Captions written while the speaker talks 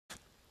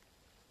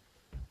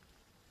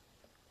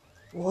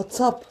What's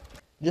up?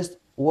 Just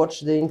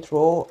watch the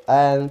intro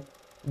and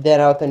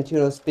then I'll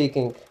continue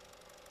speaking.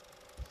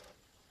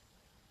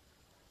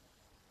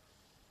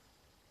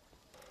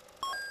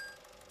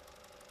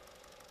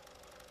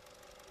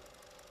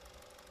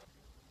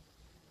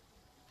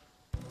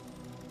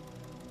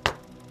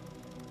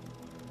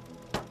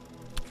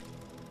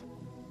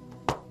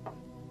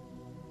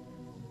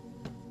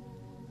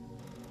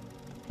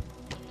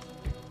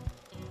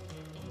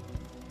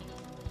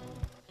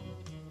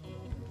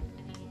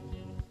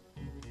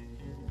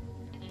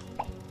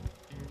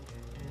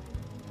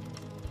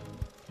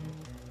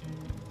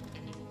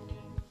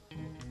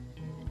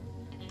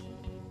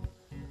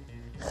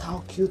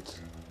 How cute.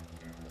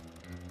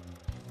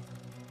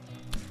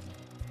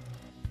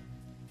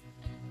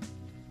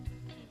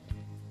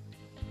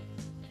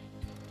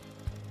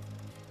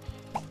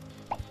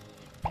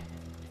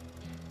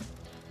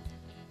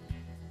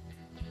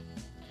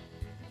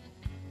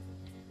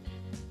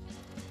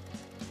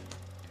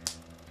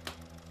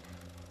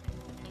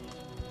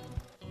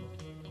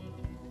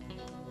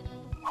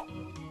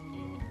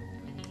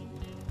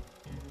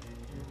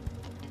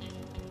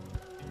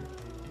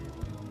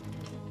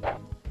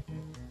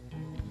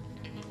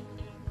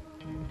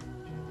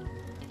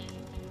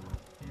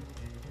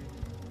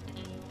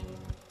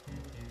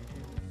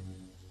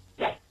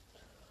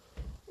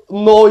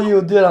 No,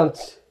 you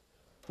didn't.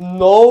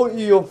 No,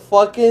 you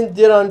fucking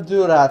didn't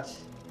do that.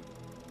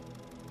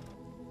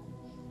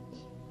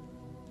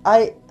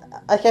 I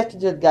I have to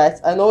do it,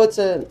 guys. I know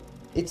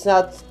it's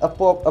not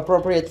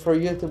appropriate for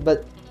YouTube,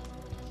 but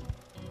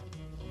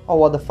oh,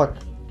 what the fuck?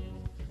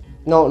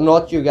 No,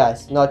 not you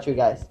guys, not you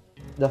guys.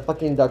 The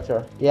fucking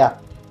doctor. Yeah,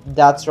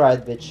 that's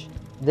right, bitch.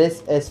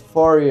 This is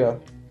for you.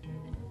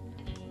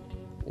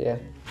 Yeah,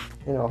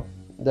 you know,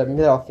 the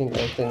middle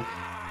finger thing.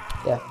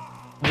 Yeah,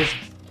 just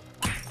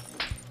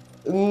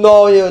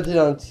no, you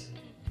didn't.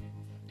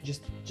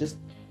 Just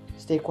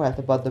stay quiet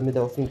about the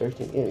middle finger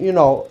thing. You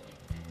know,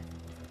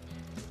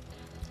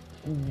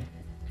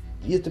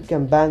 YouTube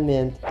can ban me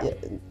and yeah,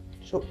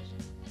 so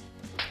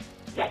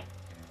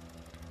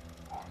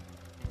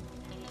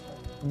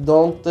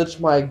don't touch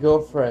my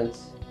girlfriend.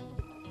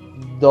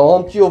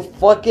 Don't you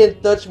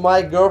fucking touch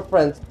my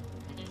girlfriend,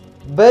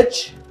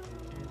 bitch.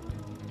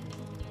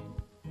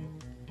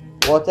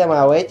 What am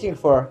I waiting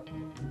for?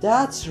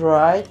 That's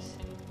right.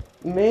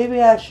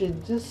 Maybe I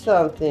should do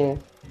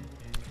something.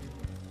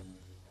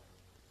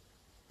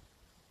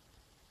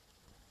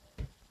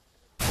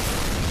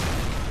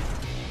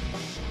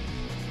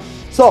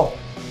 So,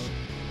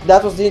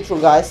 that was the intro,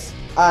 guys,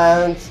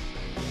 and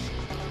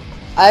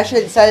I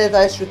actually decided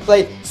I should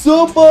play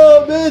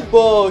Super Meat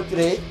Boy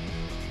today.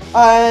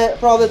 I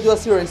probably do a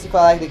series if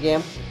I like the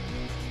game.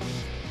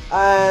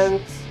 And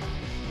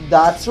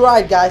that's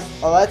right, guys,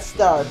 let's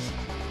start.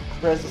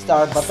 Press the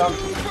start button.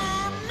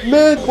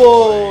 Meat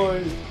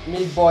Boy!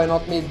 Meat Boy,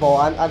 not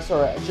Meatball. I'm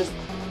sorry, just...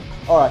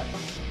 Alright.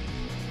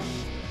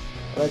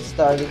 Let's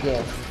start the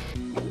game.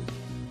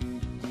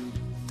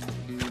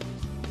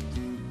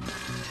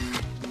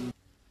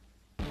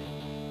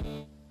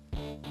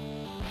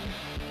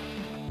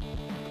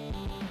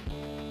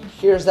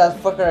 Here's that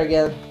fucker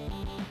again.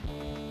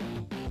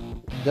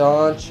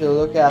 Don't you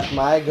look at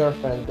my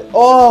girlfriend.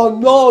 Oh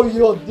no,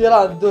 you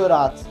didn't do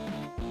that.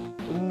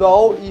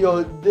 No,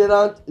 you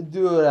didn't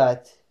do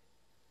that.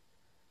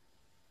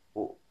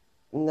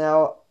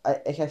 Now I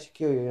have to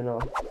kill you, you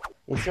know.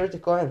 Insert the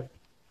coin.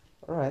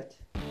 Alright.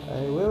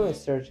 I will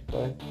insert the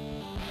coin.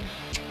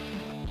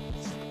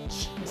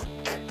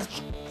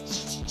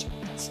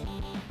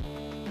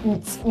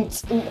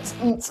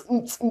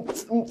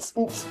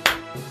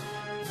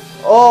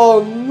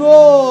 Oh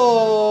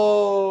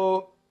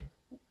no!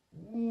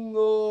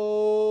 No!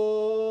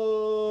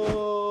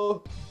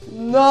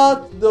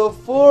 Not the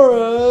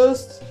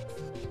forest!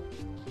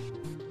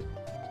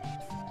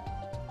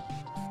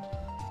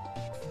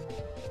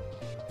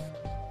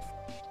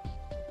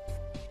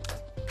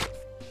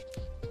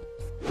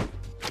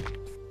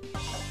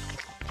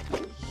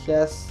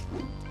 Yes.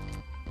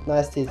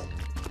 Nice teeth.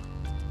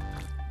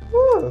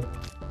 Woo.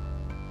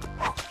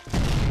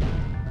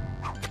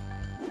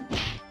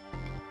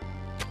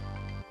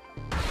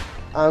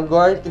 I'm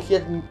going to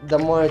hit the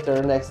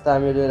monitor next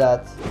time you do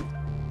that.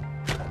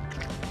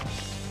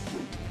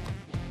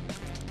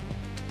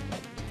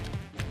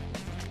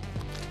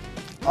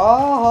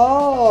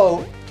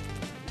 Oh!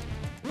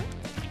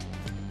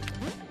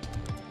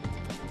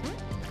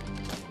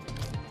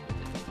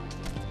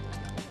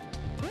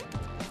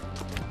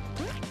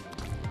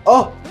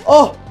 Oh!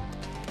 Oh!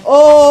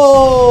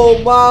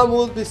 Oh! Mom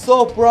would be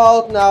so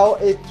proud now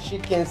if she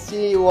can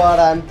see what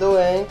I'm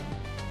doing.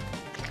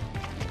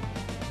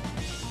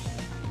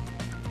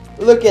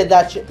 Look at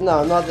that shit.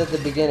 No, not at the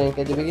beginning.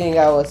 At the beginning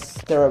I was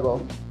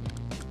terrible.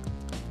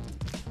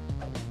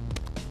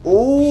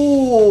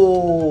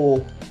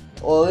 Ooh!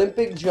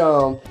 Olympic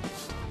jump.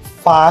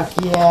 Fuck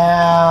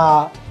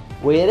yeah!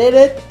 We did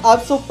it! I'm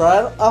so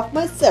proud of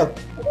myself.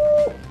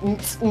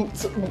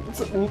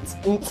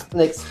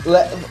 Next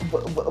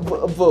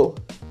level.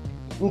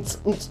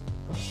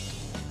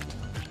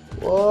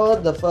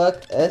 What the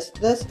fuck is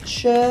this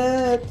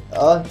shit?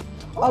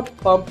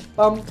 Pum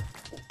pum.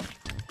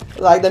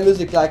 Like the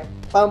music, like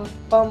pum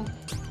pum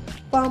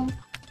pum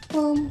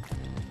pum.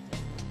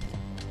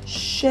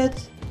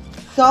 Shit.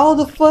 How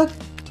the fuck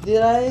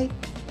did I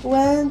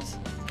went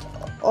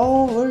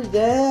over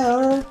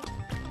there?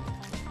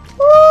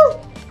 Woo!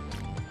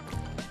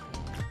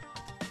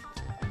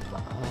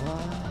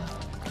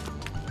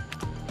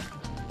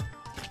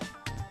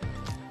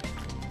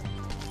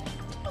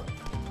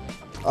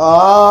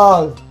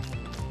 Oh,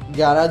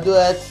 gotta do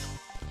it.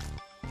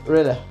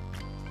 Really?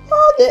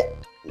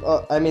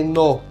 Oh, I mean,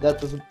 no,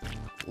 that was,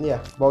 yeah,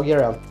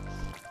 Bulgarian.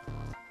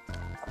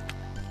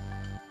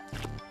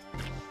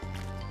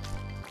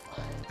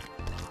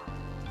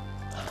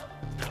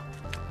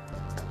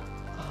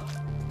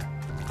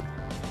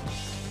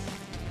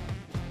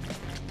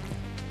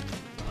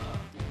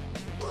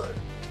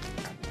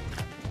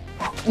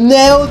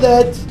 Nailed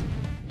it!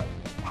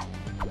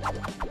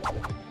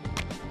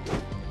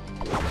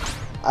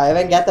 I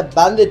even got a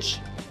bandage,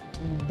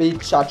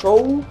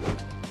 bichacho.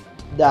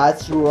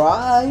 That's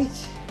right.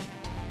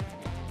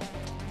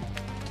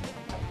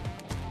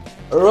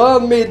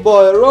 Run, meat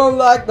boy, run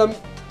like the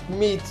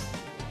meat.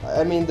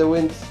 I mean the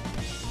wind.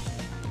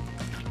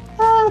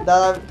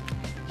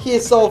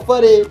 He's so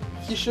funny.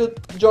 He should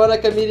join a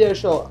comedian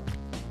show.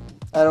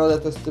 I know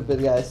that was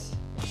stupid, guys.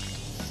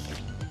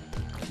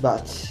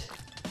 But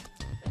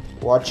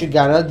what you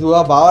gonna do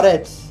about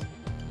it?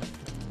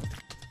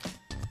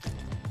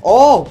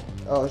 Oh!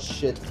 Oh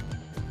shit.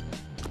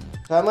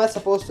 How am I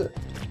supposed to...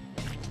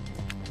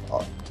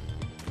 Oh.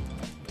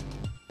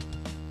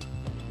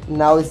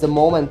 Now is the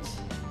moment.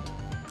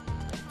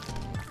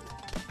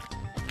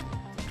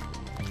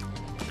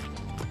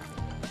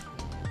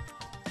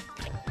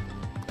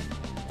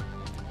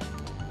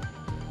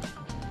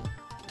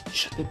 You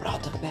should be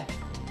proud of me.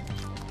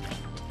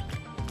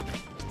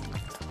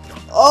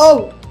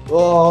 Oh!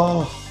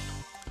 Oh!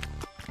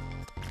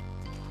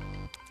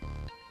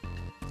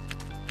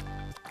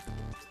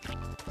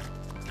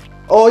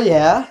 Oh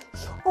yeah.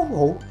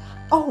 Oh,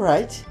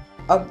 alright.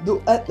 I'm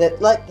doing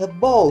it like a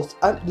boss.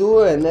 I'm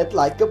doing it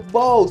like a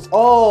boss.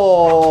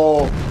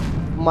 Oh,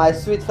 my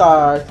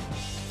sweetheart.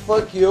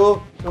 Fuck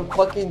you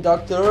fucking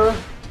doctor.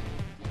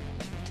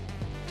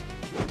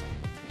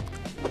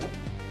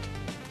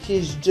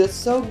 He's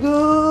just so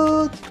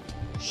good.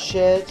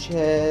 Shit.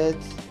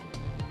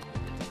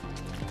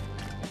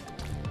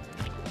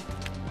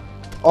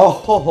 Oh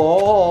ho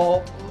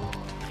ho.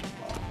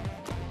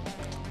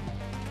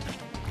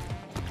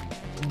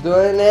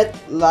 Doing it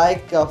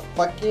like a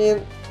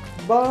fucking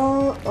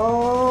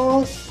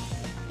boss.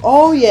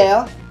 Oh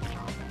yeah.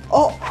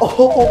 Oh.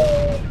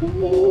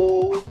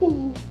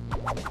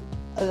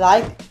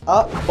 Like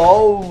a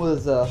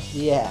boss.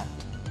 Yeah.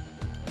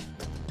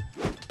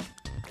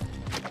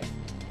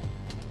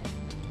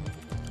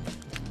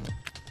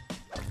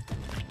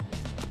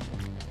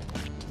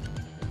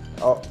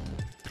 Oh.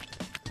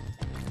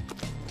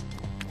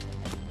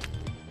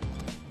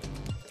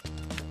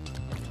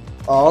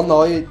 Oh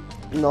no, you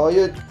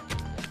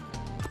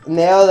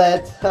nailed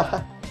it.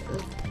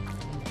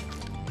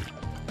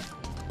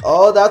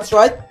 Oh, that's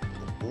right.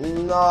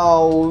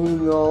 No.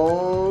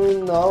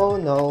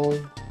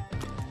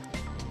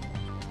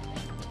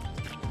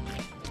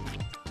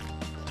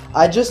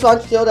 I just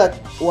want to tell that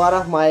one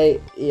of my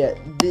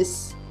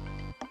this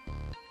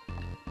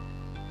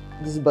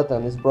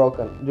button is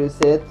broken. Do you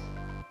see it?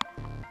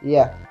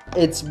 Yeah,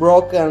 it's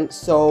broken,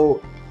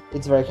 so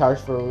it's very hard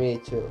for me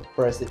to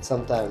press it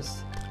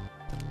sometimes.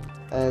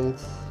 And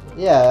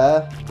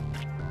yeah,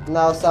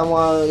 now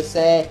someone will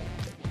say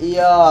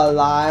you're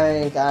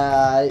lying.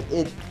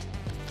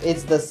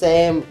 It's the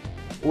same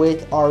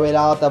with or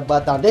without a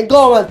button. Then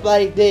go and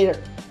play this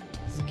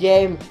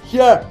game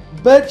here,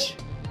 bitch.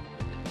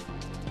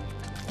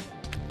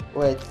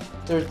 Wait,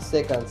 30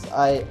 seconds.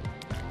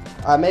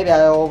 Maybe I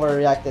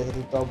overreacted a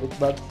little bit,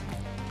 but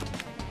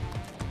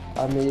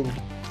I mean.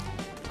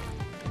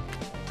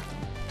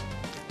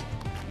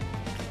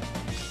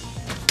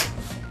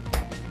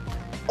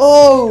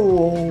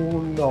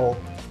 Oh no.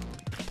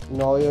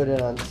 No you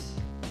didn't.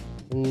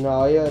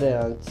 No you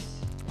didn't.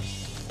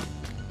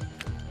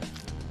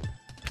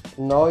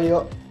 No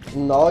you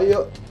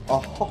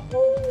oh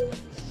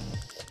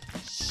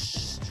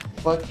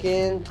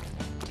fucking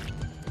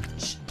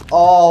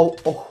oh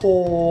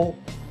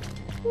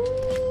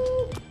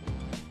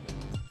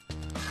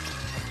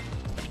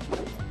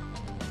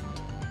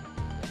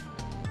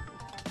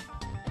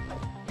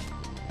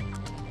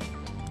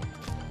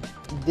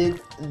did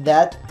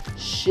that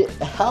shit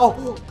how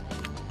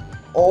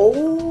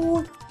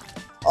oh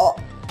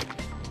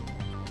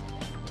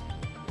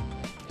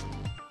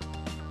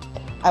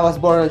I was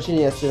born a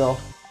genius, you know.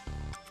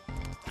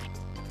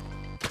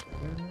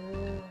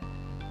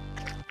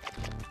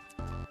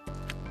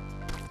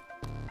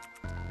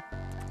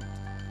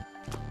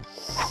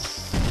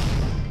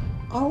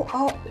 Oh,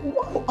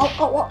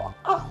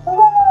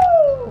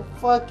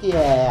 fuck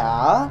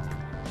yeah.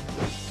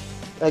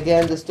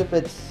 Again, the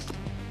stupid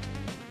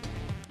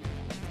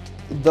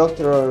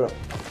doctor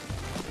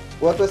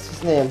what was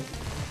his name?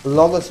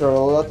 Lotus or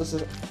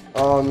Lotus?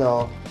 Oh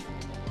no.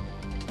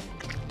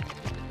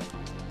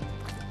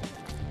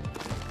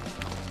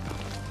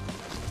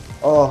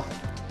 Oh.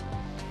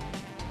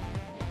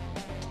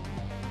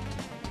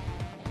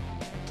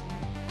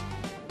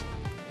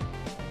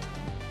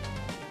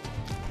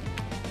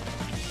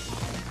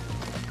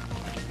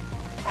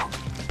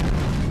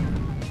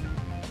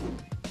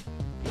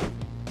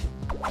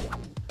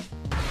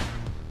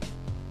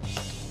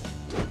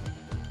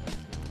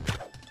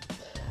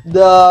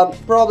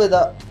 Probably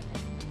the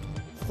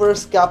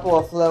first couple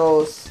of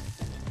levels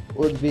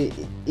would be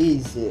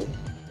easy.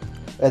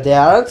 They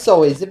aren't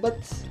so easy, but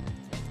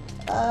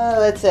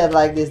let's say it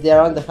like this, they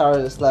aren't the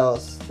hardest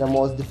levels, the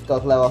most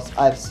difficult levels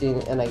I've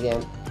seen in a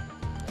game.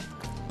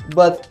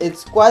 But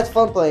it's quite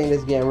fun playing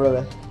this game,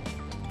 really.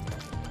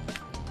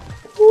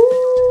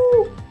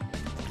 Woo!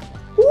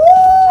 Woo!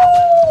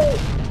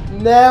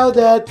 Now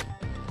that...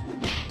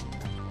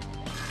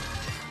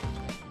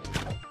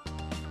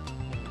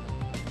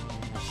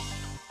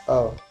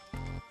 Oh.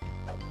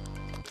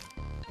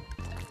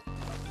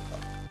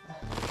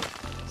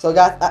 So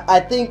guys, I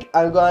think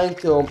I'm going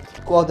to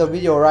close the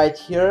video right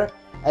here.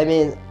 I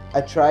mean,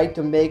 I try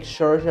to make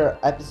shorter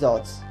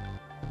episodes.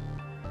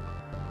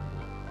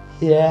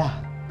 Yeah,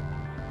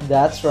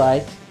 that's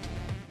right.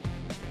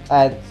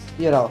 And,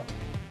 you know,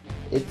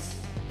 it's...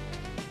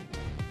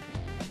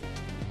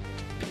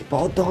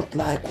 people don't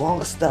like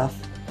long stuff.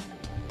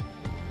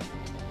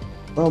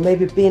 Well,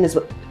 maybe penis,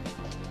 but...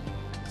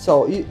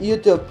 So,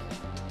 YouTube,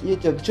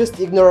 just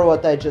ignore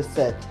what I just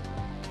said.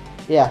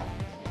 Yeah.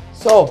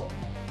 So,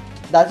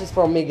 that is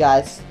from me,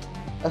 guys.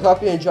 I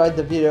hope you enjoyed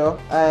the video,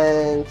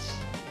 and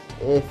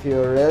if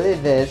you really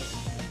did,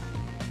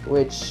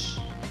 which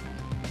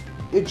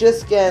you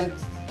just can't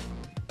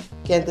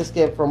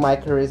escape from my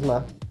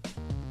charisma.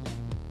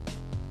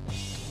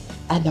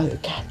 I know you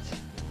can't.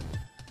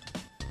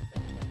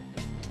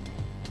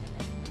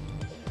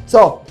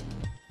 So,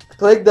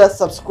 click the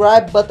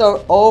subscribe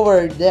button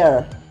over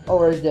there.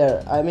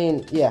 I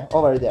mean, yeah,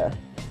 over there.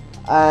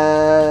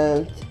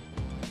 And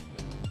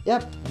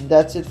yep,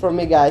 that's it from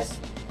me, guys.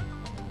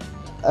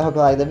 I hope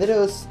you like the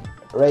videos.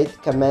 Rate,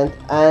 comment,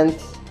 and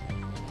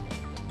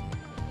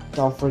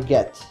don't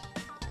forget,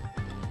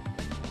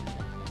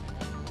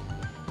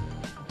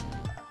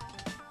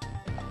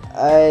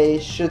 I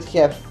should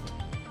have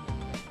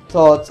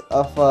thought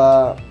of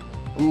a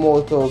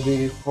motto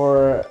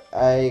before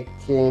I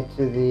came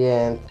to the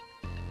end.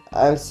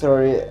 I'm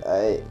sorry,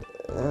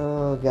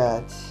 oh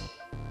god.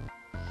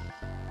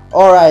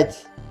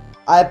 Alright,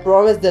 I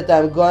promise that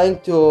I'm going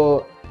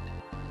to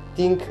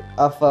think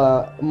of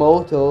a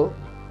motto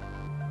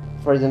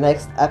for the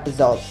next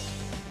episode.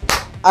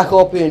 I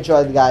hope you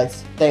enjoyed,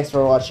 guys. Thanks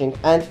for watching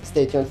and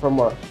stay tuned for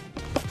more.